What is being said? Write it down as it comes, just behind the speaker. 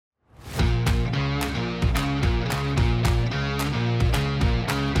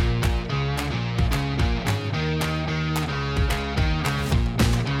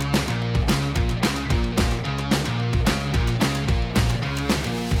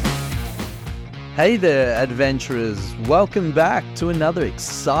Hey there, adventurers. Welcome back to another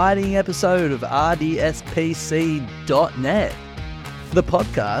exciting episode of RDSPC.net, the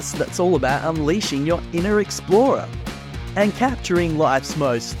podcast that's all about unleashing your inner explorer and capturing life's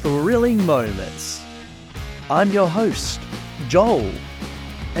most thrilling moments. I'm your host, Joel,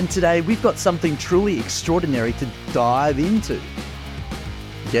 and today we've got something truly extraordinary to dive into.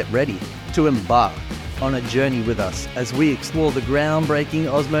 Get ready to embark on a journey with us as we explore the groundbreaking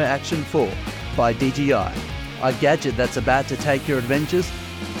Osmo Action 4 by DJI, a gadget that's about to take your adventures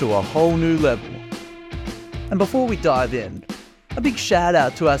to a whole new level. And before we dive in, a big shout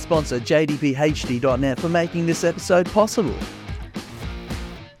out to our sponsor JDPHD.net for making this episode possible.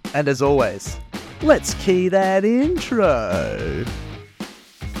 And as always, let's key that intro.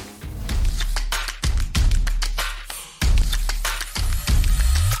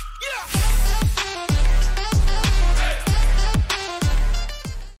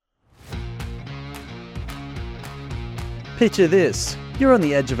 Picture this, you're on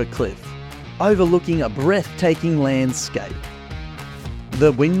the edge of a cliff, overlooking a breathtaking landscape.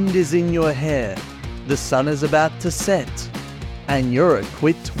 The wind is in your hair, the sun is about to set, and you're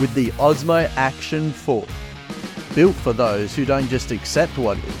equipped with the Osmo Action 4. Built for those who don't just accept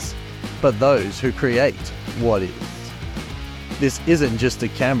what is, but those who create what is. This isn't just a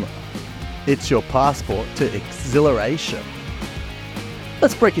camera, it's your passport to exhilaration.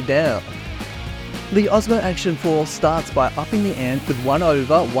 Let's break it down. The Osmo Action 4 starts by upping the ante with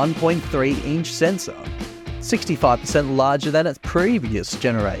 1/1.3 inch sensor, 65% larger than its previous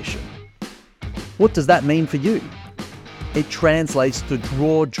generation. What does that mean for you? It translates to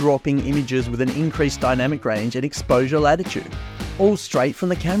draw-dropping images with an increased dynamic range and exposure latitude, all straight from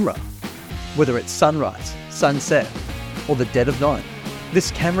the camera. Whether it's sunrise, sunset, or the dead of night,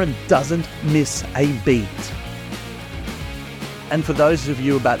 this camera doesn't miss a beat. And for those of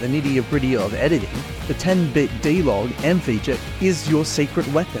you about the nitty-gritty of editing, the 10-bit D-Log M feature is your secret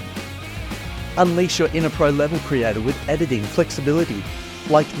weapon. Unleash your inner pro level creator with editing flexibility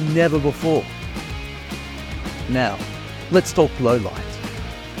like never before. Now, let's talk low light.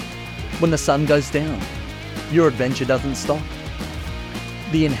 When the sun goes down, your adventure doesn't stop.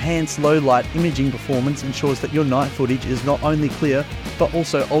 The enhanced low light imaging performance ensures that your night footage is not only clear, but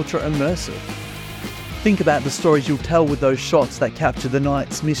also ultra immersive. Think about the stories you'll tell with those shots that capture the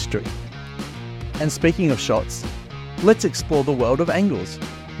night's mystery. And speaking of shots, let's explore the world of angles.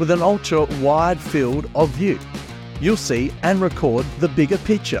 With an ultra-wide field of view, you'll see and record the bigger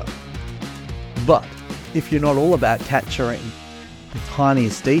picture. But if you're not all about capturing the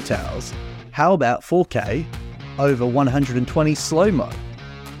tiniest details, how about 4K over 120 slow-mo?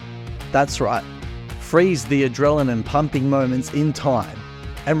 That's right, freeze the adrenaline pumping moments in time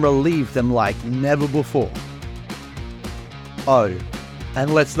and relieve them like never before. Oh,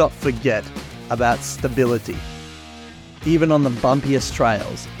 and let's not forget about stability. Even on the bumpiest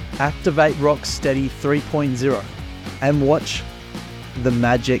trails, activate Rocksteady 3.0 and watch the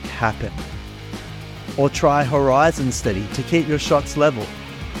magic happen. Or try Horizon Steady to keep your shots level.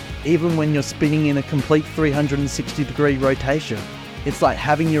 Even when you're spinning in a complete 360-degree rotation, it's like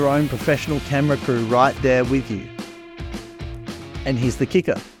having your own professional camera crew right there with you. And here's the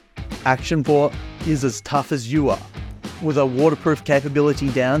kicker. Action 4 is as tough as you are, with a waterproof capability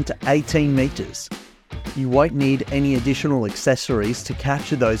down to 18 meters. You won't need any additional accessories to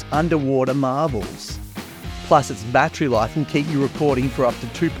capture those underwater marvels. Plus, its battery life will keep you recording for up to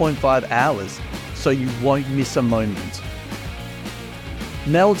 2.5 hours, so you won't miss a moment.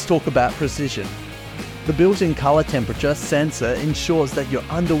 Now let's talk about precision. The built-in color temperature sensor ensures that your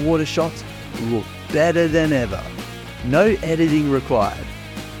underwater shots look better than ever. No editing required.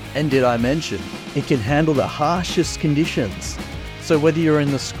 And did I mention, it can handle the harshest conditions. So whether you're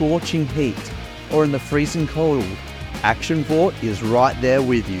in the scorching heat or in the freezing cold, Action 4 is right there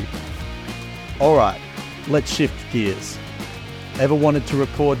with you. Alright, let's shift gears. Ever wanted to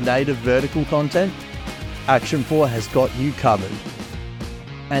record native vertical content? Action 4 has got you covered.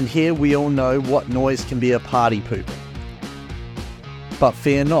 And here we all know what noise can be a party pooper. But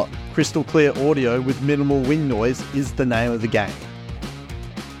fear not. Crystal clear audio with minimal wind noise is the name of the game.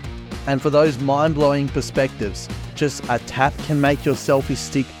 And for those mind-blowing perspectives, just a tap can make your selfie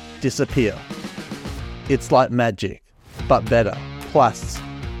stick disappear. It's like magic, but better. Plus,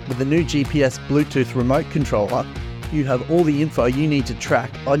 with the new GPS Bluetooth remote controller, you have all the info you need to track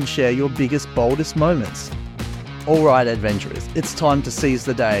and share your biggest, boldest moments. Alright adventurers, it's time to seize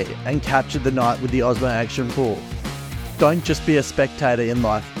the day and capture the night with the Osmo Action 4. Don't just be a spectator in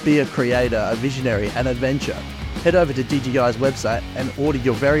life, be a creator, a visionary, an adventure. Head over to DJI's website and order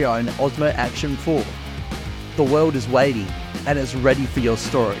your very own Osmo Action 4. The world is waiting and is ready for your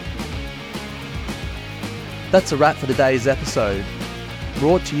story. That's a wrap for today's episode.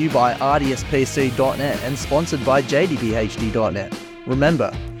 Brought to you by rdspc.net and sponsored by jdphd.net.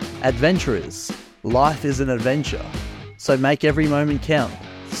 Remember, adventurers, life is an adventure. So make every moment count.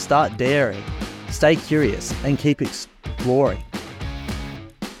 Start daring. Stay curious and keep exploring.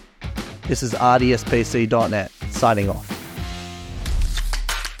 This is rdspc.net signing off.